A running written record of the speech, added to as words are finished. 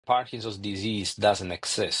Parkinson's disease doesn't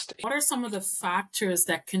exist. What are some of the factors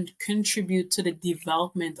that can contribute to the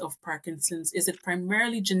development of Parkinson's? Is it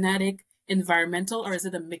primarily genetic, environmental, or is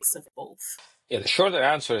it a mix of both? Yeah, the shorter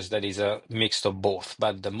answer is that it's a mix of both.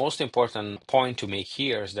 But the most important point to make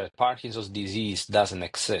here is that Parkinson's disease doesn't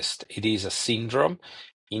exist. It is a syndrome,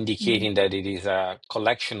 indicating that it is a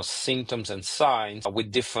collection of symptoms and signs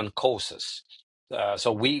with different causes.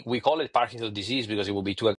 So we call it Parkinson's disease because it will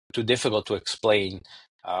be too difficult to explain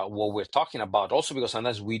what we're talking about. Also because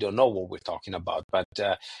sometimes we don't know what we're talking about. But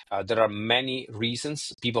there are many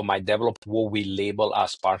reasons people might develop what we label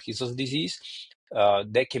as Parkinson's disease.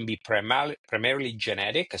 They can be primarily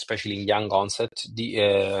genetic, especially in young onset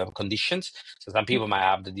conditions. So some people might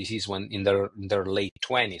have the disease when in their late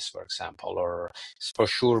 20s, for example, or for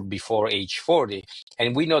sure before age 40.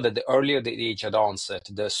 And we know that the earlier the age at onset,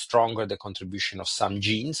 the stronger the contribution of some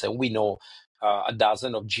genes. And we know a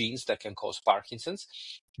dozen of genes that can cause Parkinson's.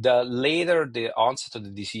 The later the onset of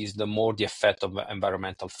the disease, the more the effect of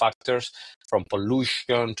environmental factors, from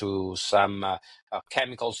pollution to some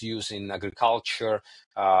chemicals used in agriculture.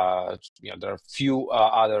 There are a few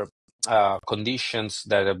other conditions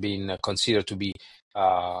that have been considered to be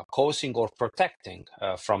causing or protecting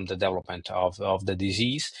from the development of the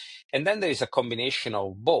disease. And then there is a combination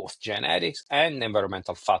of both genetics and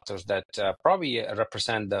environmental factors that probably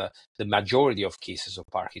represent the majority of cases of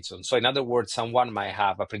Parkinson. So in other words, someone might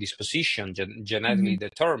have a predisposition genetically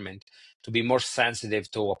determined to be more sensitive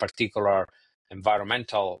to a particular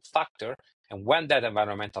environmental factor. And when that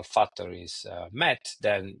environmental factor is met,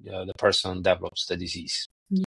 then the person develops the disease.